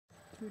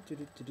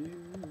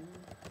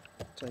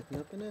Typing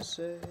up an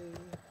essay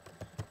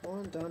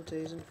on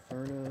Dante's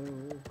Inferno.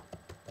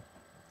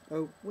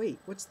 Oh, wait,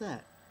 what's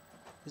that?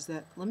 Is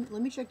that... Let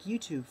me check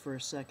YouTube for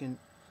a second.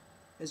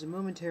 As a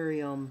momentary,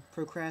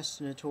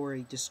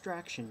 procrastinatory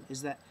distraction.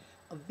 Is that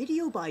a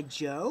video by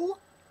Joe?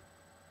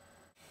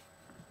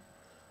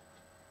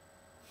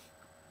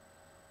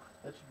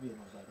 That should be in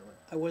there, by the way.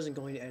 I wasn't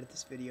going to edit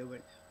this video,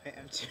 but I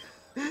have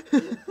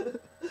to.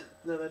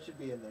 No, that should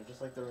be in there,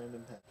 just like the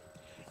random pen.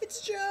 It's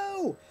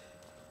Joe!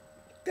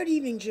 Good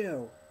evening,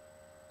 Joe.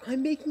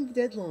 I'm making the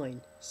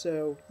deadline.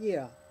 So,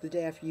 yeah, the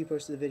day after you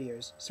posted the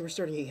videos. So we're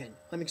starting again.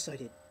 I'm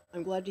excited.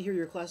 I'm glad to hear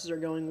your classes are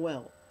going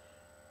well.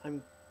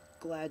 I'm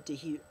glad to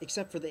hear,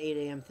 except for the 8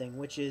 a.m. thing,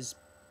 which is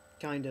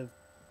kind of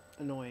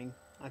annoying.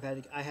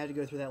 I had to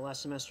go through that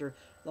last semester.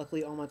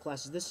 Luckily, all my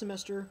classes this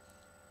semester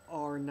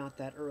are not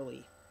that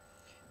early.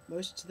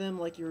 Most of them,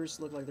 like yours,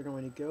 look like they're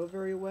going to go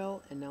very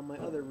well, and now my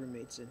other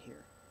roommate's in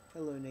here.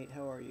 Hello, Nate,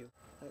 how are you?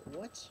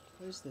 What?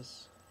 What is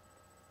this?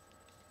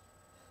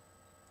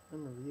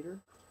 I'm a reader?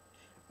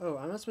 Oh,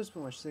 I'm not supposed to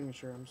put my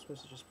signature, I'm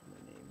supposed to just put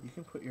my name. You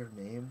can put your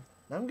name.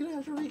 Now I'm gonna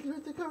have to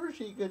recreate the cover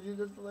sheet because you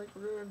just, like,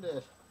 ruined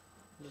it.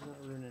 It's not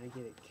ruin it, I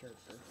get it,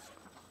 character.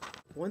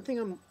 One thing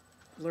I'm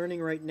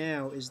learning right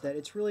now is that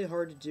it's really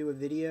hard to do a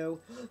video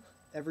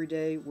every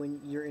day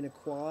when you're in a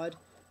quad,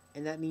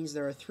 and that means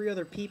there are three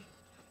other people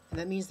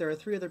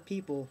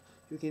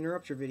who can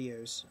interrupt your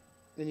videos.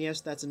 And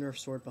yes, that's a Nerf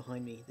sword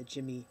behind me that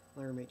Jimmy,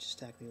 my roommate,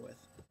 just attacked me with.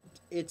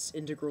 It's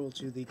integral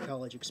to the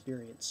college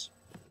experience.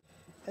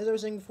 As I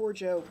was saying before,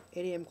 Joe,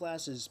 8 a.m.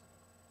 classes,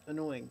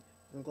 annoying.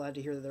 I'm glad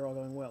to hear that they're all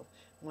going well.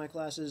 My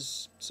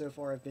classes so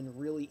far have been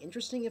really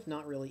interesting, if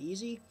not really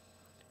easy.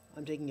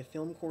 I'm taking a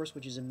film course,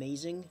 which is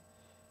amazing.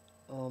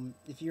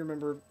 If you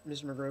remember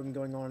Mr. McGrogan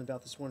going on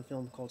about this one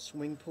film called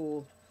Swing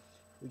Pool,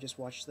 we just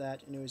watched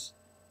that, and it was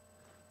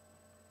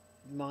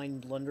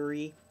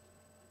mind-blundery.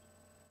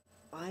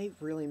 I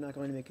really am not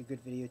going to make a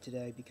good video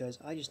today because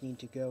I just need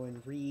to go and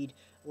read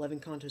 11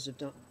 cantos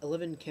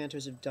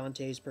of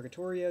Dante's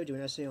Purgatorio, do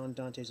an essay on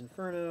Dante's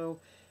Inferno,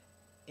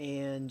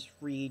 and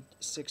read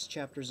 6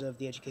 chapters of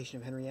The Education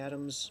of Henry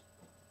Adams,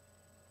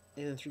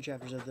 and then 3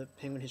 chapters of The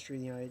Penguin History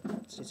of the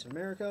United States of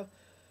America,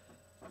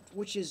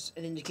 which is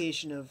an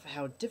indication of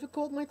how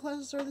difficult my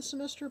classes are this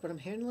semester, but I'm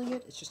handling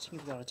it. It's just taking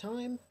a lot of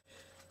time.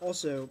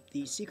 Also,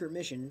 the secret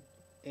mission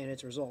and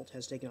its result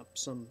has taken up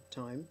some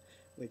time,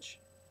 which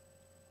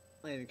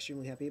I am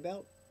extremely happy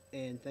about,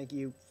 and thank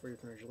you for your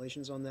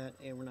congratulations on that,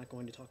 and we're not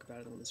going to talk about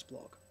it on this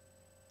vlog.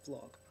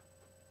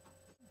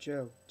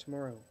 Joe,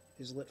 tomorrow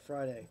is Lit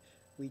Friday.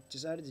 We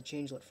decided to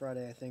change Lit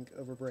Friday, I think,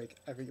 over break.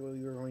 I forget what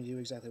we were going to do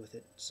exactly with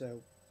it,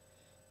 so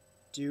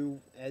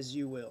do as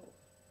you will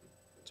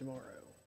tomorrow.